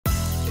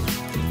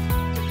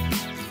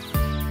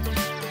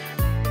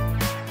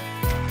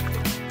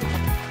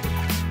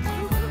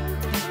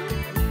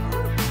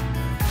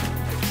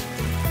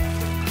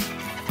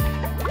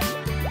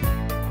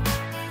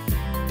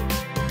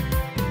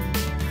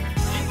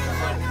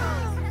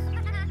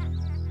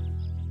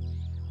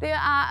There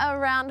are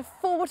around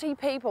 40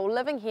 people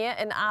living here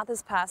in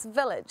Arthurs Pass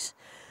village.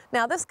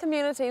 Now this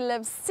community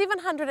lives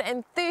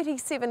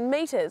 737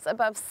 metres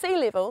above sea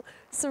level,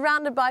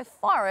 surrounded by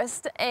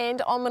forest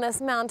and ominous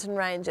mountain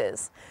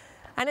ranges.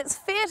 And it's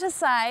fair to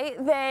say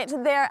that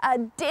they're a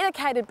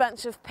dedicated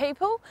bunch of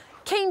people,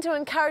 keen to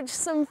encourage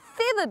some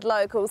feathered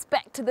locals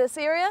back to this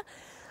area.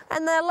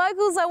 And the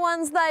locals are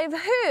ones they've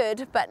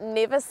heard but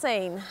never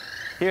seen.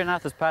 Here in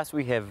Arthurs Pass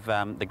we have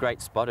the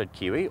great spotted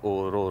kiwi,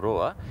 or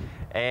roroa,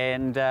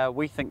 and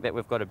we think that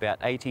we've got about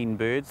 18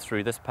 birds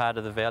through this part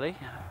of the valley.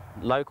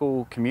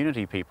 Local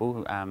community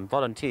people,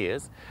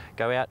 volunteers,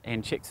 go out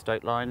and check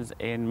stoat lines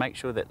and make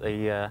sure that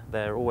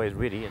they're always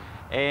ready.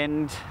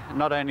 And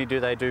not only do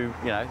they do,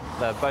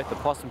 both the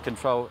possum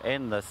control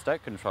and the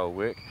stoat control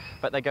work,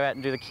 but they go out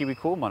and do the kiwi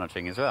call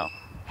monitoring as well.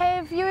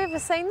 Have you ever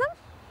seen them?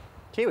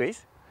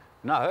 Kiwis?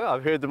 No,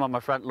 I've heard them on my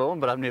front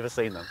lawn, but I've never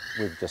seen them.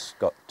 We've just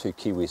got 2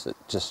 kiwis that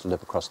just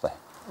live across the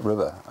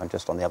river and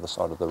just on the other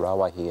side of the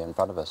railway here in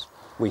front of us.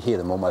 We hear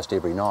them almost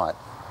every night,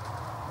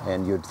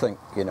 and you'd think,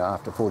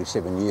 after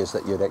 47 years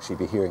that you'd actually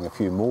be hearing a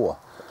few more.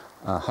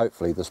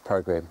 Hopefully this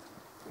program,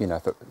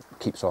 if it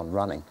keeps on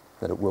running,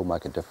 that it will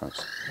make a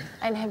difference.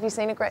 And have you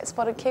seen a great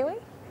spotted kiwi?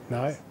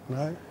 No.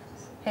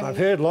 I've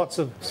heard lots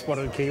of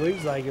spotted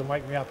kiwis. They can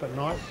wake me up at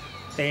night,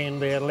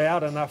 and they're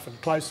loud enough and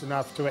close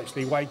enough to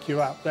actually wake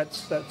you up.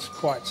 That's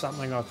quite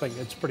something. I think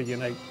it's pretty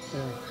unique.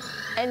 Yeah.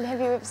 And have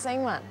you ever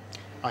seen one?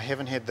 I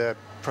haven't had the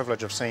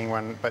privilege of seeing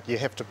one, but you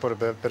have to put a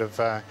bit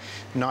of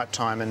night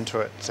time into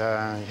it. You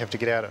have to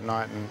get out at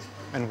night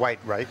and wait,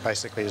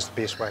 basically, is the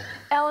best way.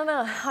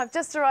 Eleanor, I've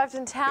just arrived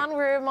in town.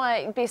 Where are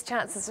my best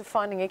chances of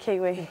finding a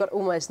kiwi? You've got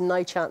almost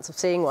no chance of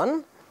seeing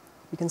one.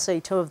 You can see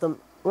 2 of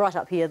them right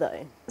up here,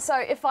 though. So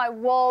if I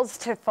was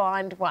to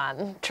find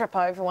one, trip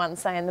over one,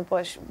 say in the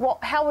bush,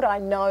 how would I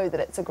know that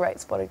it's a great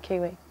spotted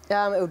kiwi?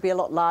 It would be a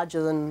lot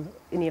larger than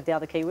any of the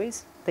other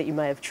kiwis that you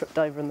may have tripped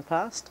over in the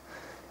past.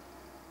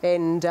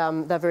 And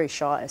they're very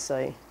shy,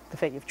 so the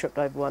fact you've tripped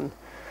over one,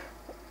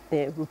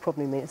 would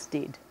probably mean it's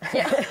dead.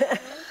 Yeah.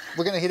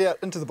 We're going to head out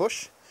into the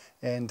bush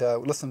and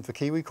listen for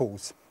kiwi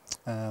calls.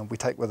 We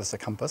take with us a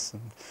compass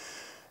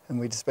and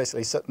we just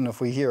basically sit, and if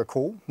we hear a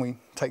call, we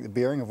take the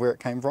bearing of where it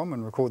came from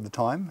and record the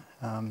time,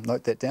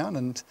 note that down,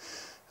 and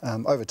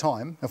over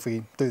time, if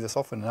we do this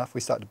often enough,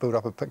 we start to build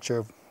up a picture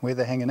of where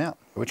they're hanging out.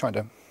 We're trying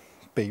to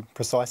be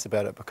precise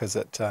about it because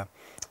it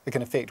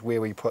can affect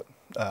where we put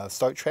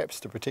stoat traps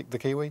to protect the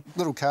kiwi.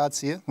 Little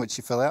cards here which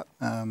you fill out,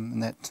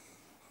 and that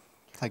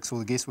takes all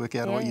the guesswork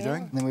out of what you're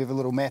doing. And then we have a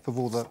little map of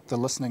all the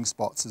listening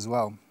spots as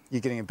well.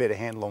 You're getting a better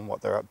handle on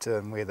what they're up to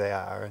and where they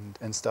are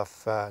and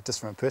stuff. Just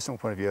from a personal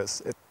point of view,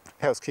 it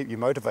helps keep you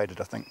motivated,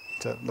 I think,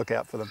 to look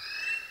out for them.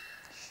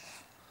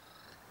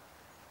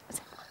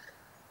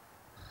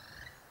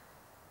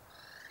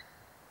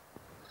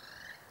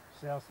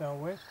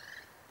 South-southwest.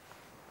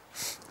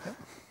 Yep.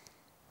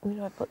 Where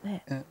do I put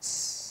that? And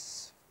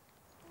it's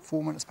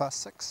 4 minutes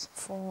past 6.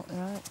 4,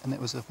 right. And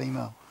that was a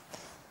female.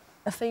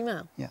 A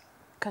female? Yeah.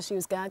 Because she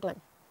was gargling?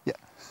 Yeah.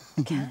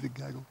 Okay. Big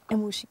gargle.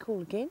 And will she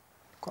call again?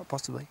 Quite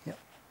possibly, yeah.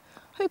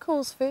 Who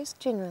calls first,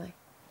 generally?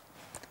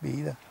 Could be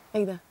either.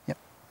 Either? Yep.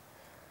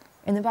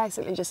 And they're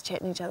basically just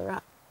chatting each other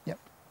up? Yep.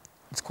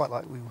 It's quite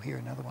likely we'll hear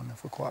another one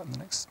if we're quiet in the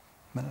next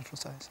minute or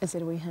so. Is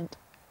that a wee hint?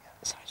 Yeah.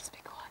 Sorry, just be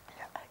quiet.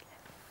 Yeah. Okay.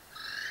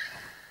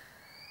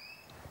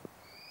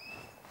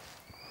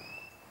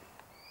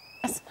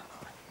 That's another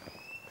one.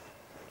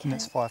 Okay. And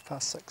that's 5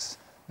 past 6.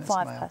 That's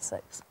 5 male. past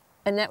 6.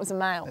 And that was a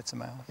male? That's a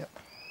male, yep.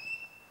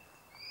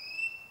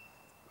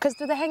 Because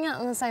do they hang out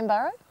in the same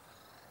burrow?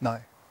 No.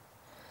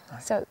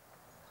 So,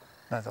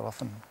 No,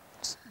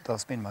 they'll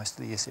spend most of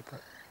the year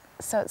separate.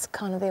 so it's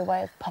kind of their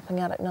way of popping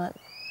out at night?